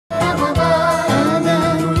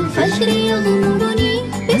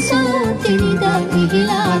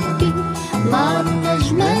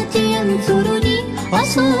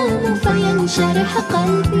أصوم فينشرح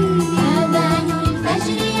قلبي، آذان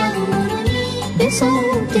الفجر يغمرني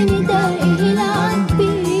بصوت ندائه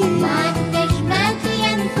العذبي، مع النجمات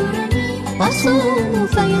ينثرني أصوم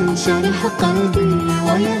فينشرح قلبي،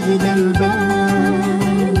 ويهدى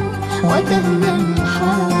البال وتهنى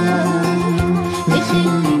الحال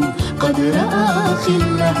لخل قد رأى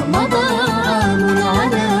خله، مضى عام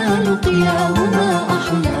على لقياه، ما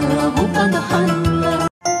أحلاه قد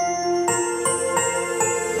حلاه.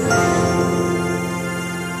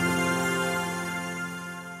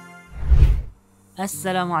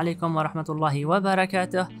 Assalamu alaikum wa rahmatullahi wa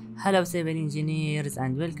barakatuh. Hello civil engineers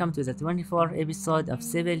and welcome to the 24th episode of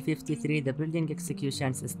CIVIL53, the building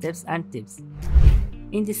executions steps and tips.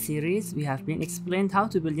 In this series we have been explained how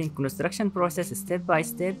to building construction process step by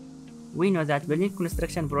step. We know that building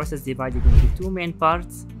construction process divided into two main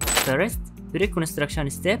parts. First,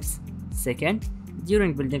 pre-construction steps. Second,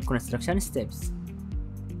 during building construction steps.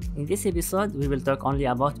 In this episode we will talk only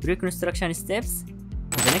about pre-construction steps.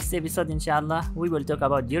 In the next episode, inshallah, we will talk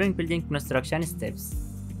about during building construction steps.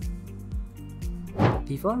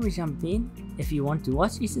 Before we jump in, if you want to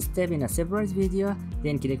watch each step in a separate video,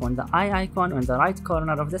 then click on the eye icon on the right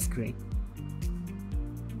corner of the screen.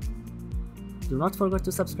 Do not forget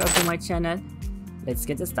to subscribe to my channel. Let's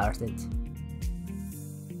get started.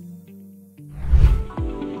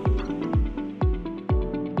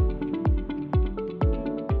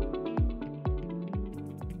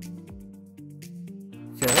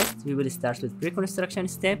 First, we will start with pre-construction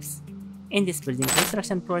steps. In this building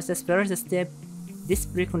construction process, first step, this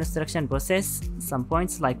pre-construction process some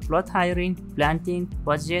points like plot hiring, planting,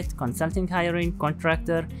 budget, consulting hiring,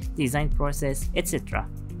 contractor, design process, etc.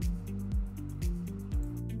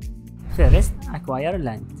 First, acquire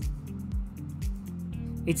land.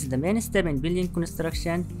 It's the main step in building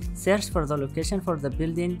construction. Search for the location for the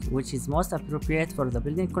building which is most appropriate for the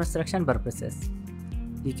building construction purposes.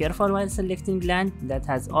 Be careful while selecting land that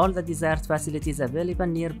has all the desired facilities available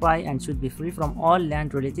nearby and should be free from all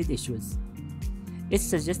land-related issues. It's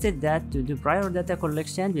suggested that to do prior data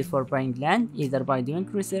collection before buying land, either by doing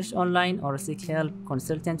research online or seek help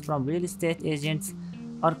consultant from real estate agents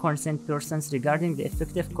or concerned persons regarding the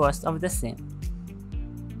effective cost of the same.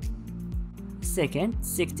 Second,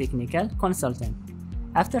 seek technical consultant.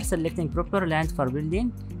 After selecting proper land for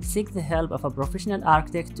building, seek the help of a professional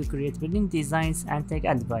architect to create building designs and take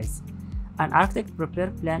advice. An architect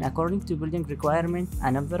prepare plan according to building requirements,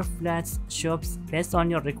 a number of flats, shops based on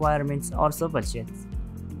your requirements, also budget.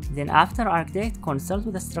 Then after architect, consult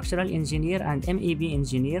with a structural engineer and MEP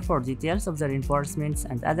engineer for details of the reinforcements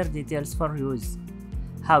and other details for use.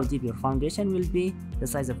 How deep your foundation will be, the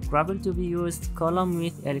size of gravel to be used, column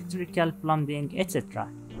width, electrical, plumbing, etc.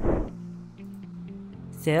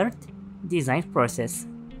 Third, design process.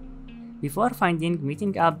 Before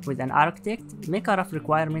meeting up with an architect, make a rough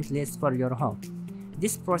requirement list for your home.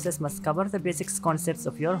 This process must cover the basic concepts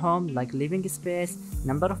of your home like living space,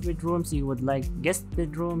 number of bedrooms you would like, guest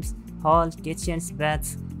bedrooms, hall, kitchens,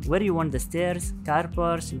 baths, where you want the stairs, car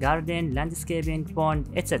porch, garden, landscaping, pond,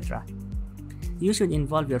 etc. You should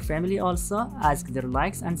involve your family also, ask their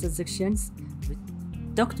likes and suggestions,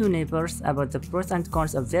 talk to neighbors about the pros and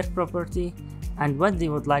cons of their property and what they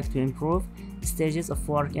would like to improve, stages of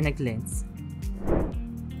work in a glance.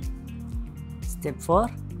 Step 4.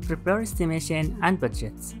 Prepare estimation and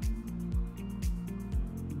budgets.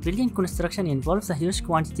 Building construction involves a huge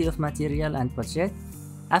quantity of material and budget.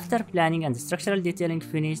 After planning and structural detailing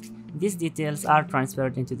finished, these details are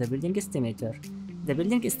transferred into the building estimator. The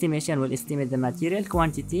building estimation will estimate the material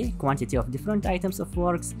quantity of different items of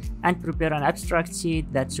works, and prepare an abstract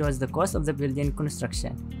sheet that shows the cost of the building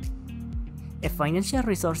construction. If financial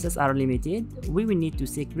resources are limited, we will need to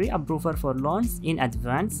seek pre-approval for loans in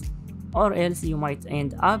advance, or else you might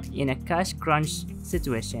end up in a cash crunch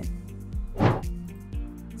situation.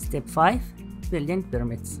 Step 5. Building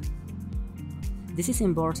permits. This is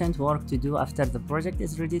important work to do after the project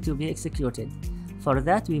is ready to be executed. For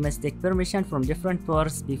that, we must take permission from different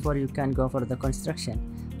boards before you can go for the construction,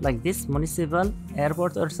 like this municipal,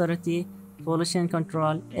 airport authority, pollution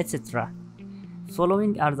control, etc.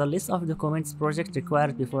 Following are the list of documents project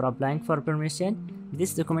required before applying for permission.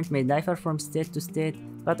 This document may differ from state to state,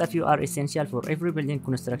 but a few are essential for every building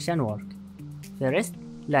construction work. First,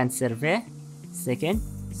 land survey. Second,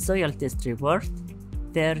 soil test report.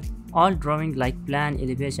 Third, all drawing like plan,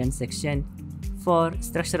 elevation section. 4.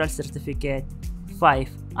 Structural certificate. 5.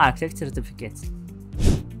 Architect certificate.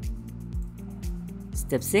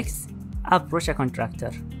 Step 6. Approach a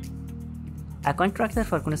contractor. A contractor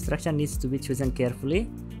for construction needs to be chosen carefully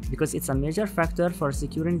because it's a major factor for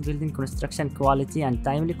securing building construction quality and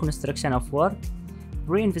timely construction of work.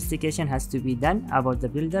 Pre-investigation has to be done about the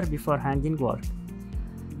builder before handing work.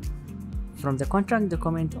 From the contract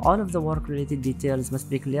document, all of the work-related details must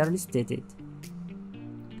be clearly stated.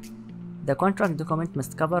 The contract document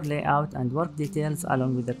must cover layout and work details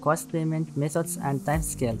along with the cost payment methods and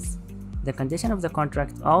timescales. The condition of the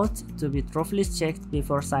contract ought to be thoroughly checked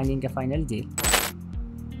before signing a final deal.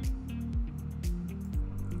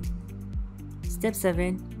 Step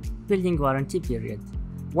 7. Building warranty period.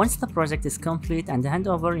 Once the project is complete and handed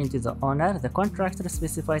over into the owner, the contractor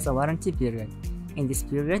specifies a warranty period. In this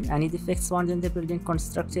period, any defects found in the building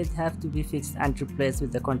constructed have to be fixed and replaced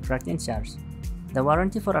with the contract in charge. The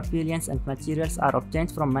warranty for appliances and materials are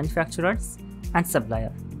obtained from manufacturers and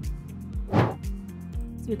suppliers.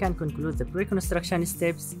 So we can conclude the pre-construction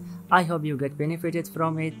steps. I hope you get benefited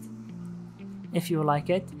from it. If you like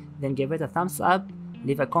it, then give it a thumbs up,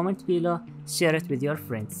 leave a comment below, share it with your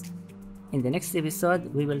friends. In the next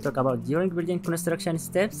episode, we will talk about during building construction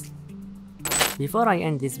steps. Before I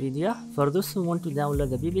end this video, for those who want to download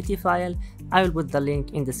the PPT file, I will put the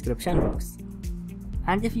link in the description box.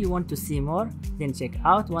 And if you want to see more, then check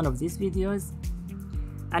out one of these videos.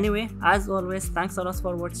 Anyway, as always, thanks a lot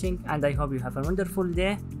for watching and I hope you have a wonderful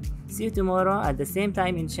day. See you tomorrow at the same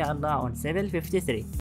time inshallah on CIVIL53.